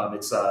want to come,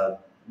 it's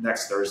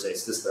next Thursday.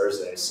 It's this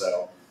Thursday.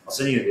 So I'll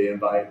send you the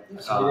invite.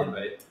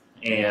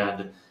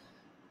 And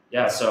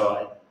yeah,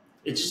 so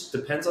it just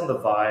depends on the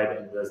vibe,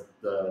 and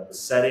the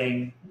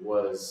setting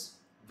was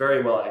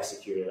very well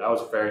executed. I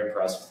was very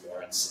impressed with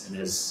Lawrence and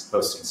his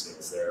hosting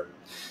skills there.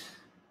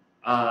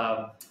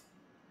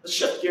 Let's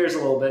shift gears a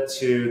little bit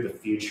to the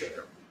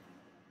future,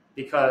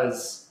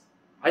 because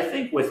I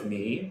think with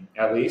me,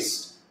 at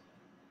least,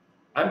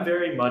 I'm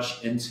very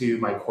much into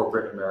my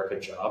corporate America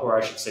job, or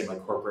I should say my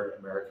corporate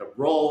America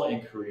role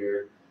and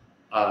career.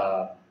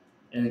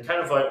 And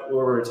kind of like what we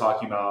were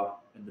talking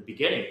about in the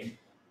beginning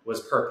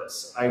was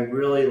purpose. I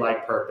really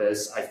like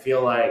purpose. I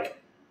feel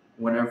like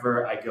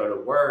whenever I go to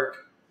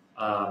work,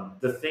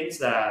 the things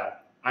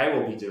that I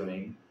will be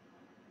doing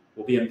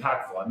will be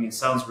impactful. I mean, it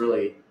sounds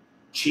really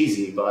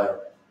cheesy,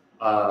 but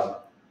I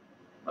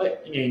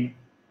mean,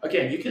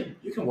 again,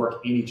 you can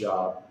work any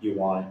job you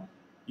want.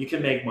 You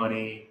can make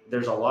money.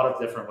 There's a lot of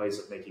different ways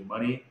of making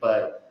money,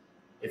 but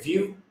if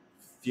you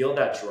feel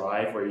that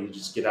drive where you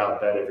just get out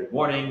of bed every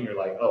morning, you're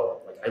like,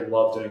 oh, like I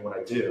love doing what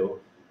I do.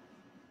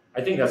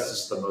 I think that's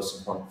just the most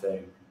important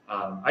thing.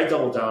 I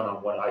doubled down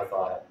on what I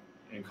thought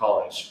in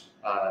college.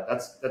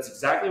 That's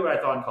exactly what I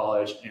thought in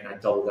college, and I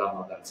doubled down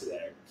on that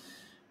today.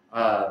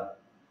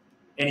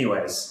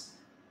 Anyways,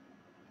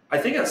 I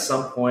think at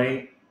some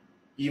point,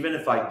 even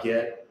if I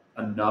get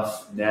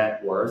enough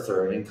net worth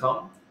or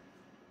income,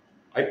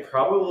 I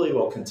probably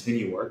will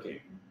continue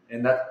working.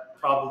 And that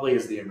probably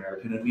is the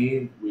American in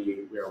me.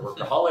 We are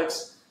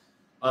workaholics.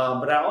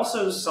 But I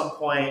also, at some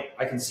point,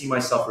 I can see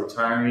myself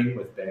retiring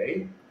with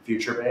Bay,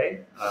 future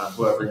Bay,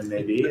 whoever you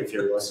may be, if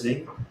you're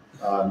listening.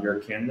 You're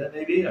a candidate,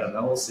 maybe. I don't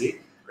know. We'll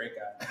see. Great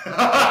guy.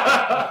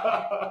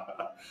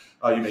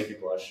 Oh, you make me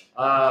blush.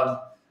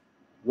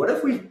 What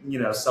if we,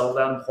 settle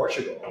down in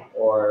Portugal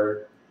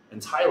or in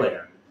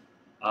Thailand?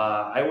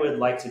 I would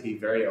like to be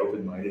very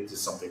open-minded to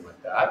something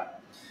like that.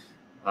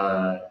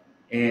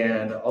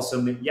 And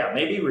also,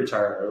 maybe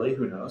retire early,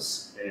 who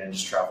knows, and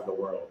just travel the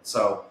world.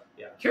 So,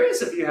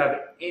 curious if you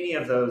have any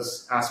of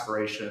those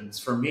aspirations.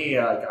 For me,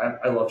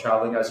 I love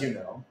traveling, as you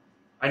know.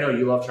 I know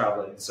you love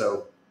traveling,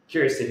 so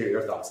curious to hear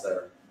your thoughts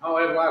there. Oh,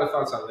 I have a lot of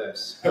thoughts on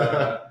this.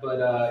 But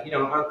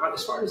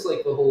as far as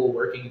like the whole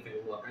working thing,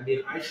 look, I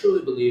mean, I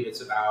truly believe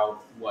it's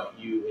about what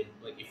you,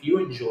 like, if you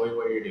enjoy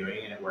what you're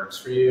doing and it works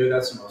for you,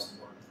 that's the most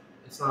important thing.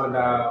 It's not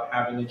about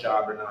having a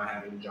job or not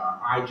having a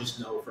job. I just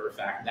know for a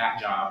fact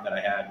that job that I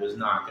had was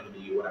not going to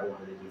be what I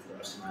wanted to do for the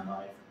rest of my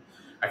life.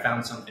 I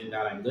found something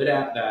that I'm good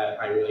at, that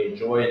I really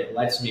enjoy, and it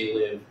lets me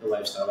live the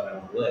lifestyle that I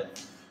want to live.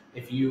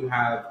 If you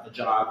have a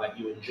job that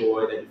you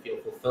enjoy, that you feel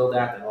fulfilled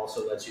at, that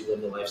also lets you live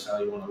the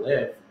lifestyle you want to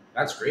live,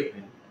 that's great,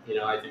 man.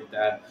 I think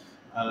that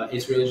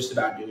it's really just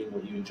about doing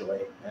what you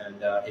enjoy,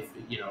 and if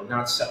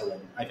not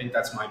settling. I think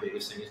that's my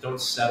biggest thing, is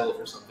don't settle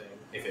for something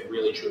if it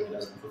really truly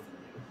doesn't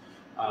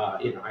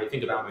fulfill you. I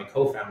think about my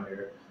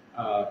co-founder.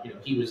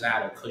 He was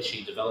at a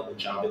cushy development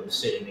job in the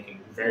city,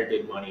 making very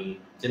big money,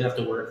 didn't have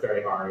to work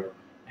very hard.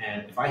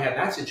 And if I had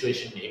that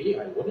situation, maybe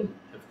I wouldn't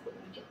have quit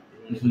my job. You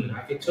know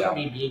what I mean? It took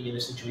me being in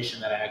a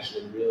situation that I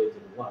actually really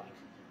didn't like.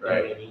 You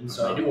know what I mean?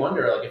 So I do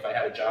wonder, like, if I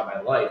had a job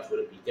I liked, would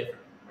it be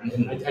different?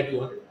 Right? I do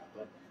wonder that.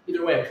 But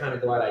either way, I'm kind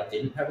of glad I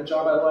didn't have a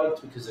job I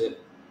liked because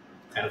it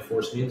kind of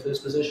forced me into this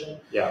position.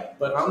 Yeah.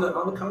 But on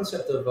the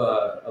concept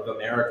of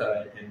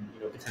America and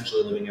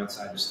potentially living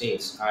outside the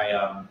States,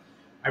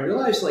 I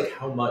realized like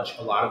how much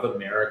a lot of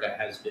America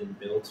has been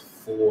built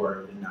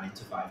for the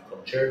 9-to-5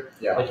 culture.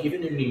 Yeah. Like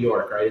even in New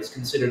York, right? It's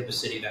considered the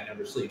city that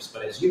never sleeps.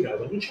 But as you know,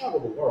 when you travel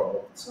the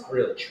world, it's not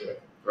really true.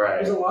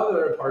 Right. There's a lot of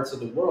other parts of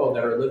the world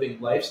that are living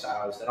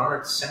lifestyles that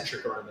aren't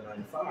centric around the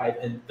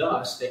 9-to-5, and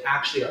thus they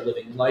actually are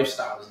living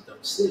lifestyles that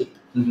don't sleep.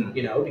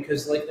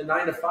 Because like the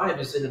 9-to-5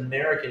 is an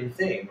American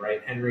thing,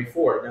 right? Henry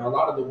Ford. Now a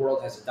lot of the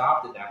world has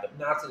adopted that, but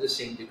not to the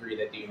same degree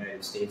that the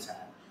United States had.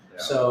 Yeah.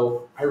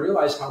 So I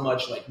realized how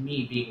much, like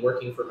me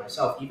working for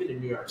myself, even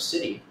in New York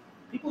City,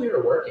 people here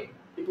are working.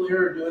 People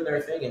here are doing their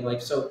thing. And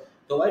like, so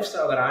the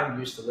lifestyle that I'm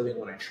used to living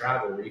when I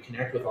travel, where you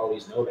connect with all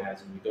these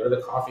nomads and you go to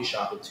the coffee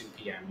shop at 2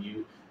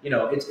 p.m.,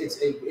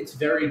 it's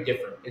very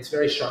different. It's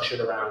very structured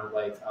around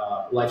like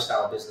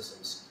lifestyle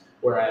businesses.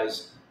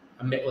 Whereas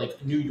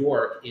like New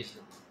York is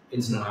not.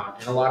 It's not.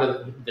 And a lot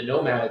of the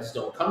nomads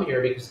don't come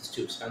here because it's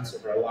too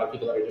expensive. Right? A lot of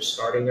people that are just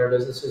starting their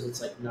businesses,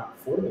 it's like not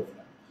affordable for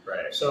them.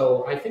 Right.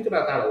 So I think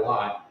about that a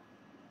lot.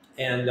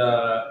 And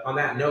on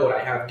that note, I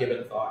have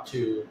given thought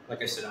to,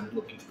 like I said, I'm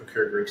looking to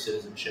procure Greek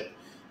citizenship.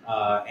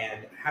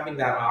 And having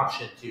that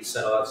option to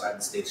settle outside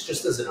the States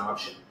just as an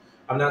option.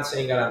 I'm not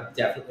saying that I'm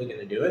definitely going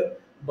to do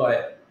it,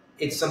 but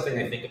it's something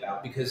I think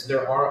about because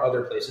there are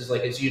other places,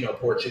 like as you know,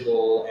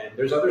 Portugal, and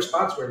there's other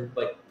spots where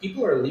like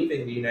people are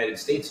leaving the United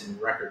States in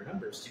record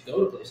numbers to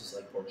go to places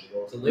like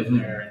Portugal to live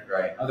there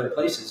and other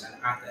places. And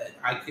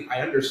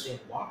I understand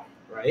why.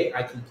 Right,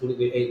 I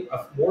completely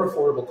a more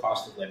affordable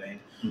cost of living.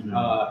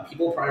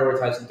 People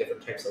prioritizing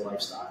different types of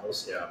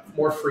lifestyles.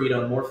 More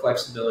freedom, more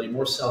flexibility,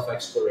 more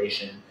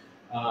self-exploration.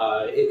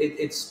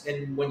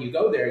 And when you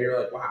go there, you're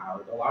like,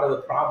 wow, a lot of the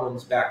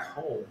problems back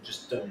home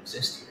just don't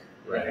exist here.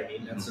 Right? I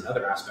mean, that's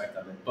another aspect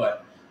of it.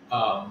 But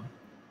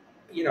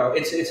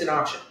it's an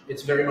option.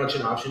 It's very much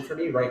an option for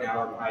me right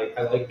now.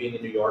 I like being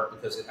in New York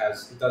because it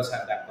does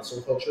have that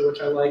hustle culture,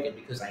 which I like, and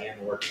because I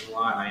am working a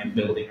lot, I am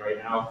building right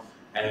now.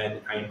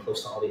 And I am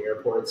close to all the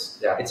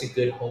airports. It's a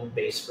good home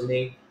base for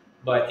me.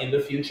 But in the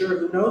future,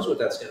 who knows what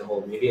that's going to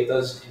hold? Maybe it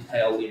does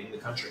entail leaving the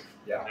country.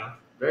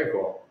 Very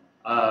cool.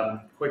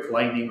 Quick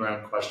lightning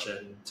round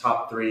question.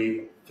 Top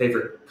 3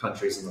 favorite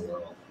countries in the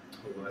world?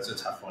 Ooh, that's a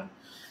tough one.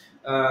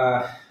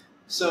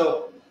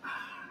 So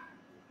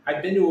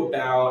I've been to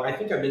I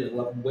think I've been to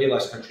way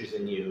less countries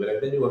than you, but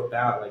I've been to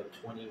about like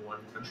 21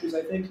 countries,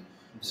 I think.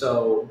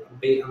 So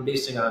I'm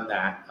basing on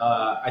that.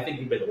 I think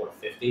you've been to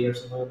 50 or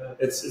something like that?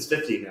 It's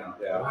 50 now.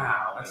 Yeah.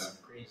 Wow, that's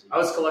crazy. I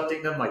was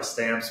collecting them like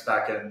stamps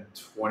back in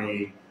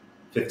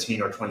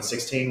 2015 or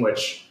 2016,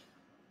 which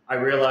I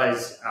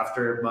realized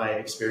after my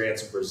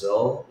experience in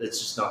Brazil, it's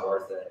just not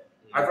worth it.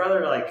 I'd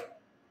rather like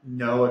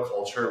know a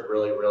culture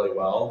really, really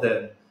well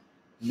than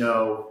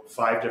know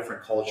 5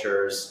 different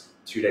cultures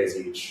 2 days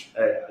each.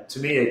 To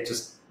me, it's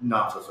just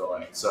not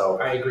fulfilling. So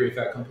I agree with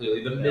that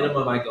completely. The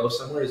minimum I go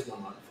somewhere is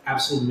 1 month.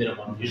 Absolute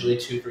minimum, usually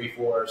 2, 3,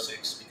 4, or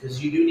 6,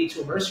 because you do need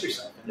to immerse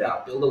yourself and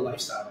build a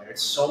lifestyle there.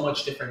 It's so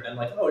much different than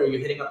like, oh, are you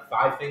hitting up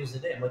 5 things a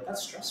day? I'm like,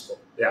 that's stressful.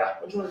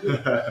 What do you want to do?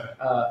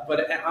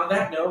 But on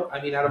that note,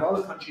 I mean, out of all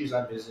the countries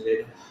I've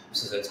visited,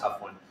 this is a tough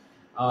one.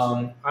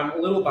 I'm a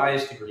little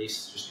biased to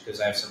Greece just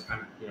because I have some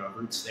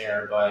roots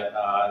there, but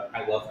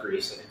I love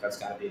Greece. I think that's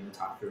got to be in the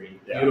top 3.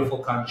 Beautiful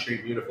country,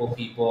 beautiful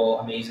people,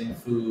 amazing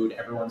food,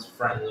 everyone's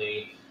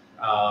friendly.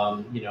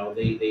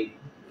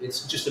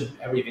 It's just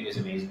everything is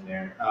amazing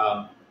there.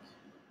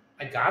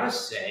 I gotta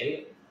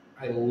say,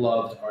 I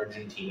loved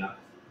Argentina.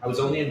 I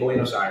was only in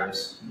Buenos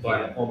Aires,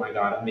 but oh my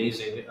god,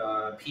 amazing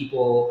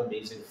people,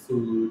 amazing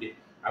food.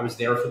 I was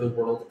there for the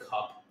World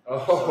Cup.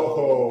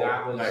 So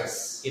that was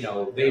nice.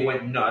 They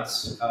went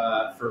nuts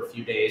for a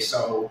few days.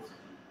 So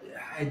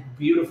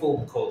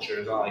beautiful culture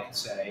is all I can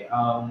say.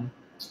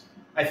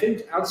 I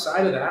think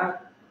outside of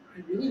that,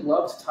 I really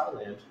loved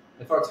Thailand.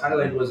 I thought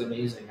Thailand was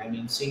amazing. I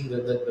mean, seeing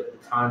the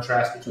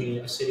contrast between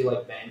a city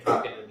like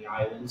Bangkok and the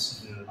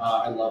islands,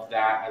 I love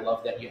that. I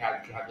love that you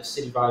have the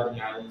city vibe in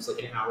the islands,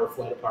 like an hour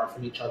flight apart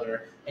from each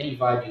other. Any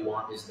vibe you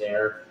want is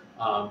there.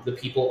 The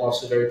people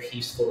also very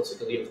peaceful.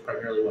 It's like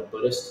primarily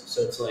Buddhist,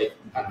 so it's like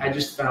I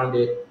just found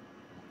it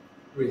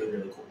really,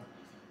 really cool.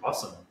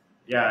 Awesome.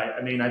 Yeah,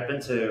 I mean, I've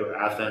been to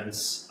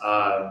Athens.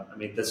 I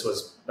mean, this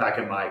was back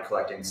in my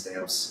collecting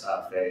stamps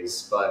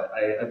phase, but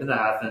I've been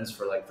to Athens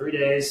for like 3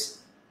 days.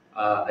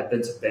 I've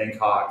been to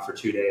Bangkok for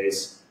 2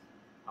 days.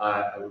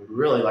 I would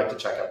really like to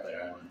check out the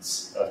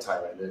islands of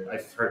Thailand.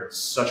 I've heard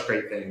such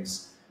great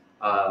things.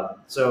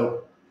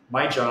 So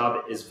my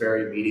job is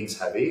very meetings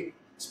heavy,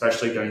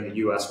 especially during the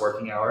U.S.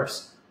 working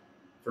hours.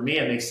 for me,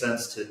 it makes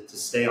sense to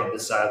stay on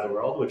this side of the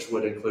world, which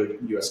would include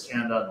US,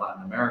 Canada, and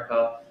Latin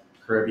America,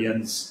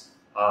 Caribbeans.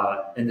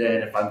 And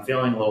then if I'm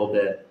feeling a little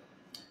bit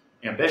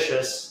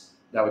ambitious,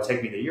 that would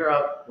take me to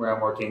Europe, where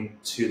I'm working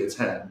 2 to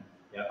 10.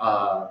 Yep.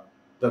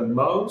 The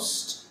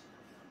most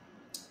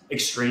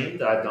extreme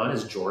that I've done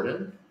is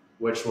Jordan,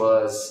 which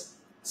was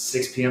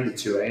 6 p.m. to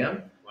 2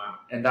 a.m. Wow.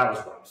 And that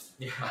was rough.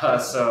 Yeah.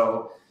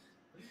 So,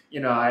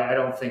 I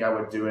don't think I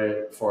would do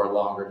it for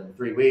longer than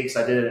 3 weeks.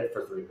 I did it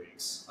for 3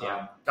 weeks.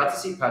 Yeah. Got to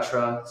see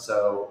Petra,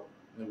 so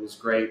it was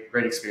great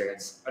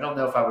experience. I don't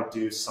know if I would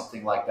do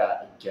something like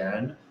that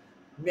again.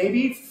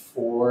 Maybe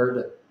 4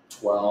 to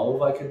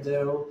 12 I could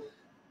do,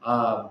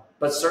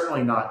 but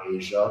certainly not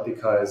Asia,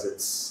 because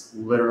it's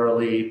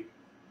literally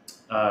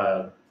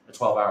a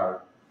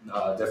 12-hour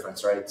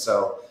difference, right?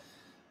 So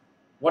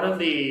one of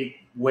the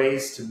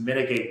ways to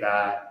mitigate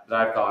that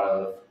I've thought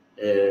of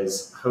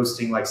is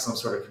hosting like some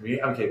sort of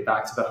community. Okay,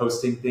 back to the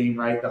hosting theme,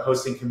 right? The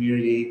hosting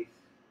community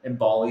in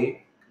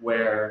Bali,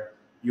 where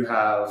you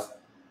have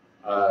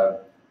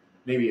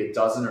maybe a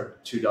dozen or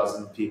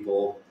 24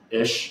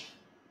 people-ish,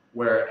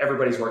 where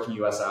everybody's working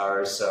US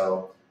hours.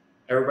 So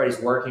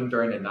everybody's working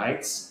during the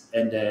nights,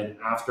 and then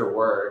after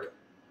work,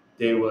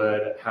 they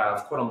would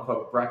have quote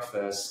unquote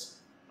breakfast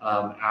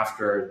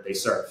after they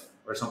surf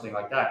or something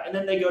like that. And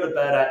then they go to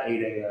bed at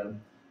 8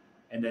 a.m.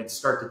 and then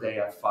start the day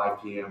at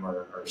 5 p.m.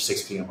 or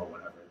 6 p.m. or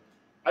whatever.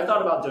 I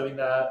thought about doing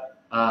that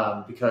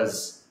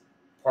because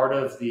part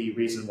of the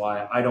reason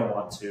why I don't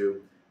want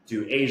to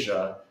do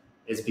Asia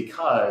is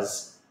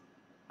because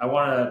I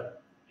want to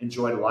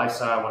enjoy the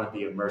lifestyle. I want to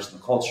be immersed in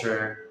the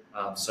culture.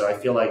 So I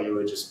feel like it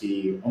would just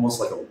be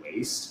almost like a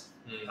waste.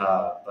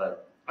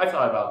 But I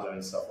thought about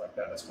doing stuff like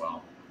that as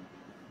well.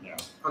 Yeah.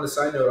 On the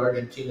side note,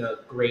 Argentina,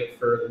 great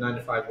for the 9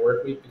 to 5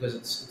 work week because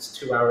it's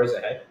 2 hours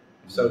ahead.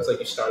 So it's like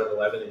you start at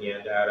 11 and you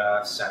end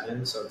at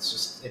 7. So it's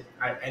just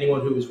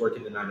anyone who was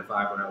working the 9 to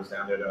 5 when I was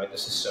down there, they're like,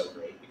 this is so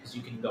great because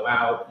you can go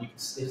out.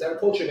 That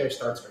culture there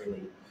starts very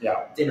late.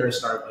 Yeah. Dinners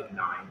start like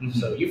 9.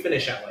 So you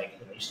finish at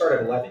you start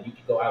at 11. You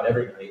could go out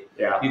every night.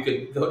 Yeah. You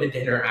could go to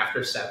dinner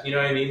after 7. You know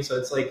what I mean? So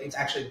it's like it's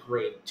actually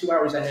great. 2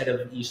 hours ahead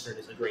of Eastern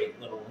is a great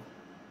little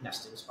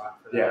nesting spot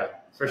for that. Yeah,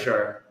 for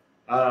sure.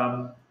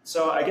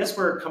 So I guess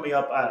we're coming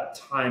up at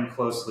time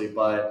closely,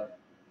 but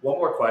one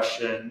more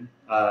question.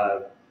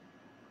 I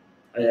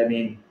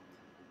mean,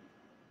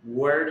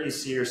 where do you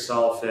see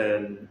yourself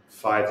in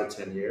 5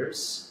 to 10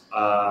 years?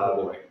 Oh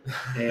boy.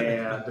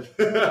 And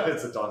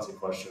it's a daunting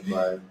question,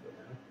 but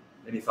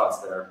any thoughts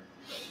there?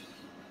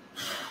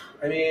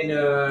 I mean,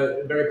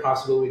 very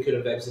possible we could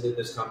have exited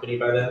this company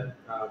by then,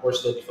 or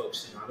still be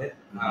focusing on it.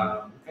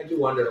 I do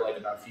wonder,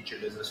 about future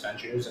business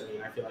ventures. I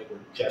mean, I feel like we're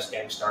just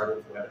getting started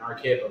with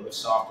Webinar Kit, but with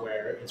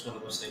software, it's one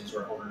of those things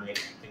where overnight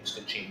things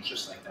could change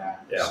just like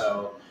that. Yeah.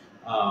 So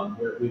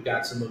we've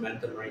got some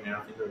momentum right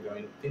now.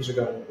 Things are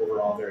going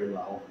overall very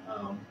well.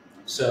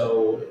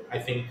 So I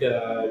think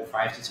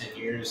 5 to 10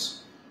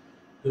 years.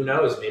 Who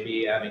knows?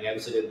 Maybe having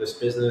exited this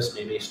business,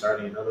 maybe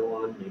starting another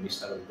one, maybe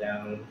settling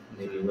down,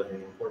 maybe living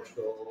in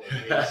Portugal.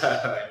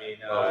 I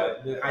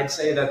mean, I'd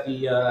say that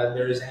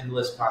there is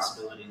endless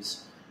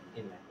possibilities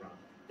in that realm.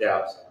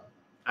 Yeah. So.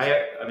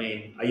 I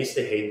mean, I used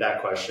to hate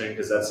that question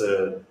because that's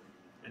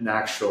an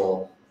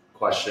actual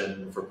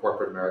question for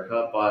corporate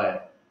America.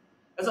 But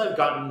as I've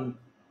gotten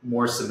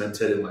more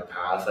cemented in my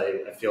path,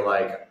 I feel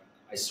like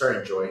I start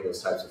enjoying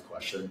those types of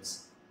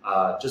questions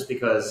just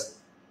because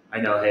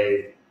I know,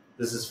 hey,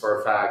 this is for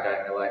a fact.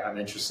 I'm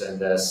interested in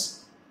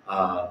this,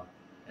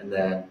 and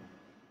then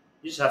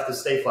you just have to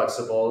stay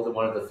flexible.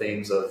 One of the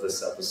themes of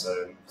this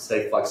episode: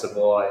 stay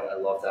flexible. I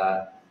love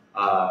that,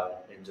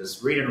 and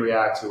just read and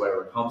react to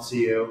whatever comes to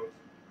you.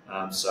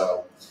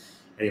 So,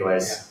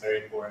 anyways, yeah,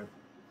 very important.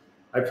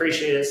 I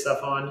appreciate it,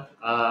 Stefan.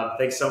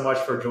 Thanks so much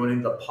for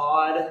joining the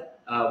pod.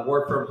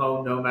 Work from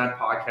Home Nomad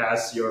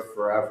podcast. You're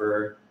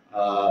forever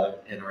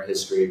in our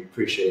history.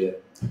 Appreciate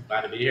it.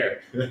 Glad to be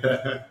here.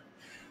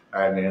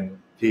 All right, man.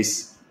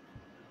 Peace.